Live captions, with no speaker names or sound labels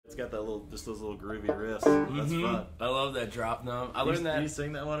got that little, just those little groovy riffs. That's fun. I love that drop. No, I learned that. Do you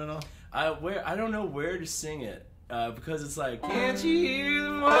sing that one at all? I don't know where to sing it because it's like, can't you hear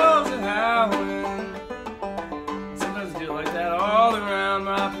the wolves are howling? Sometimes I do it like that all around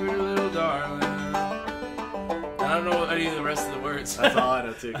my pretty little darling. I don't know any of the rest of the words. That's all I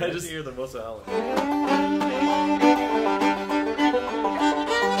know too. I just hear the wolves are howling.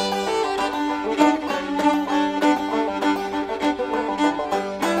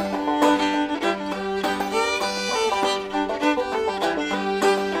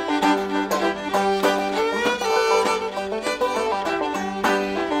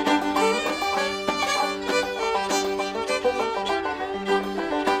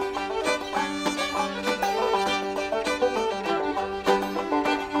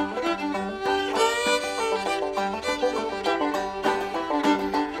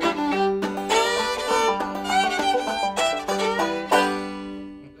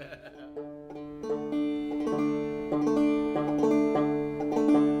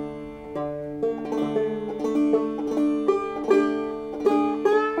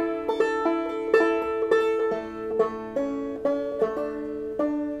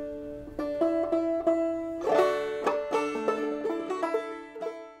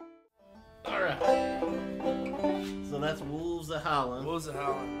 Wolves are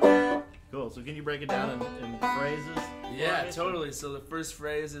howling. Cool. So can you break it down in phrases? Yeah, totally. So the first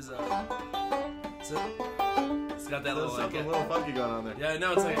phrase is it's got that little something a little funky going on there. Yeah,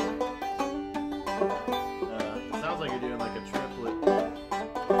 no, it's like it sounds like you're doing like a triplet.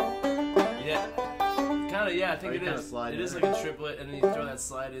 Yeah, kind of. Yeah, I think it is. It is like a triplet, and then you throw that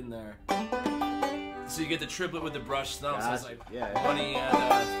slide in there. So you get the triplet with the brush thumb. Gotcha. So it's like yeah. 1 E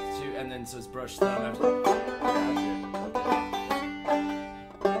and 2, and then so it's brush thumb after. Gotcha.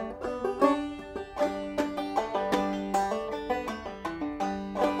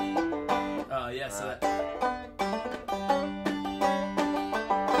 Yeah, so that.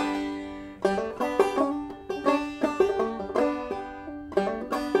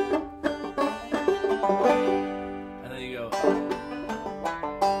 And then you go.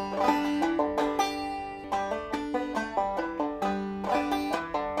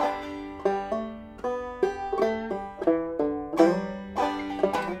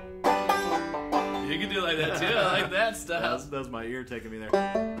 You can do it like that too. I like that stuff. That was my ear taking me there.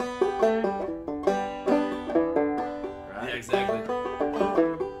 Yeah, exactly.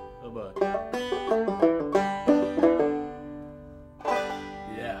 Oh boy.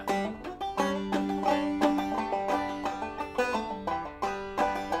 Yeah.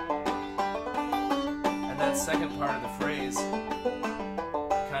 And that second part of the phrase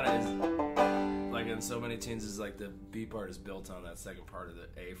kind of is, like in so many tunes, is like the B part is built on that second part of the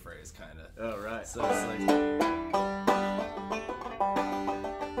A phrase, kind of. Oh, right. So it's like.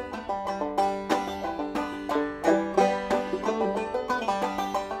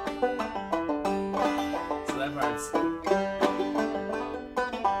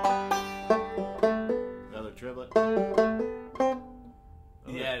 Another triplet.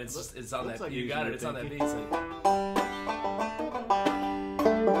 Yeah, it's on that. Like you got it. It's on that beat. It's like,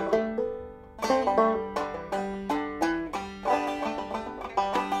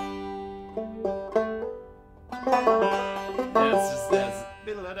 yeah, it's just that.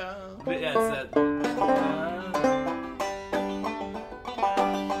 Yeah, it's that.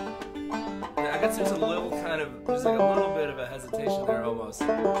 Yeah, I guess there's a little kind of, there's like a little bit of a hesitation there almost. You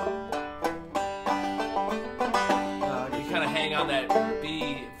kind of hang on that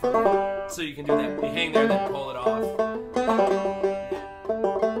B for, so you can do that. You hang there and then pull it off.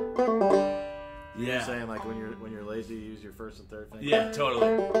 You're saying like when you're lazy, you use your first and third finger. Yeah, totally.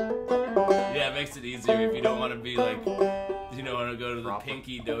 Yeah, it makes it easier if you don't want to be like, you don't want to go to the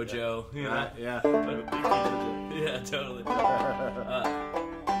pinky dojo. You know? Yeah. Yeah, totally.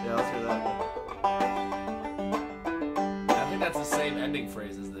 Yeah, let's hear that. I think that's the same ending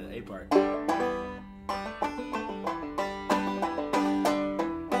phrase as the A part.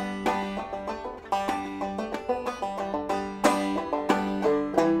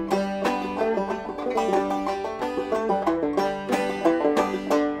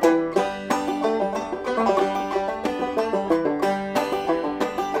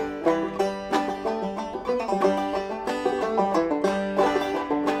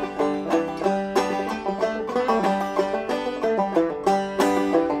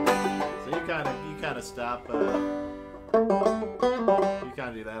 Stop. You kind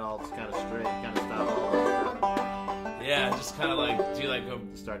of do that all kind of straight. You kind of stop all. Yeah, just kind of like do like a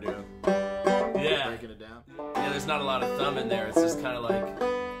start doing. Yeah. Breaking it down. Yeah, there's not a lot of thumb in there. It's just kind of like.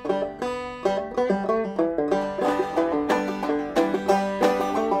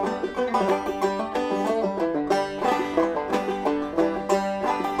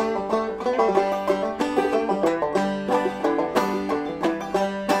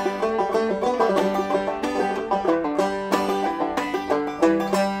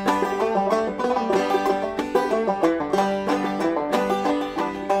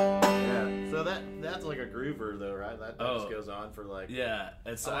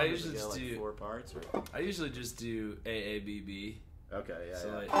 And so I usually just like do 4 parts. Or? I usually just do AABB. Okay, yeah.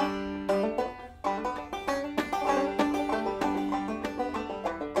 So yeah. like.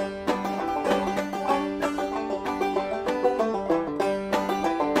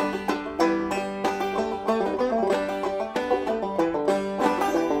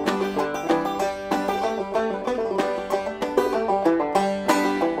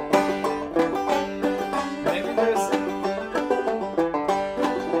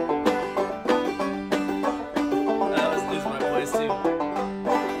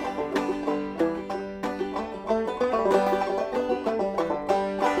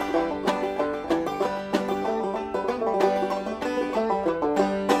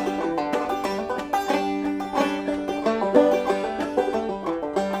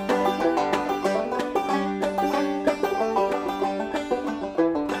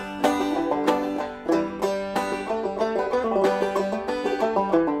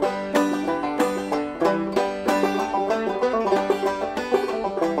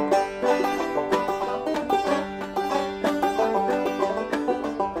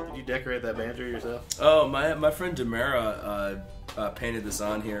 Decorate that banjo yourself? Oh, my friend Demara painted this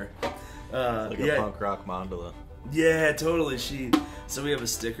on here. Like a punk rock mandala. Yeah, totally. So we have a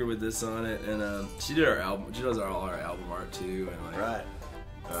sticker with this on it, and she did our album. She does all our album art too, and like right.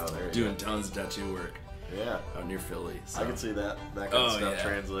 Oh, there you doing go. tons of tattoo work. Yeah, out near Philly. So. I can see that kind of stuff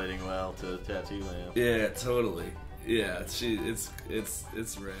translating well to Tattoo Land. Yeah, totally. Yeah, it's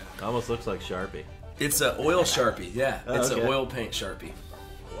rad. Almost looks like Sharpie. It's an oil Sharpie. Yeah, it's okay. an oil paint Sharpie.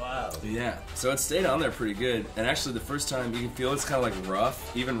 Wow. Yeah, so it stayed on there pretty good. And actually, the first time you can feel it's kind of like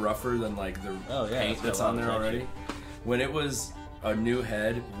rough, even rougher than like the paint that's on there already. When it was a new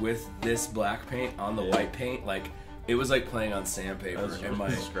head with this black paint on the white paint, like it was like playing on sandpaper. And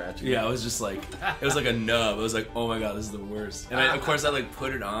my scratching. Yeah, it was just like it was like a nub. I was like, oh my god, this is the worst. And of course, I like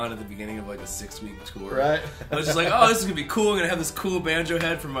put it on at the beginning of like a 6-week tour. Right. I was just like, oh, this is gonna be cool. I'm gonna have this cool banjo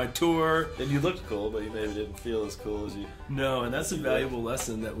head for my tour. And you looked cool, but you maybe didn't feel as cool as you. No, and that's a valuable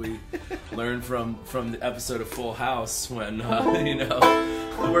lesson that we learned from the episode of Full House when you know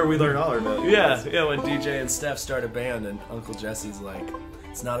where we learn all our values. Yeah, when DJ and Steph start a band and Uncle Jesse's like,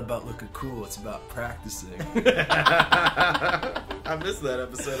 it's not about looking cool, it's about practicing. I missed that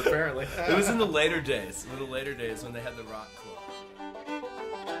episode apparently. It was in the later days when they had the rock club.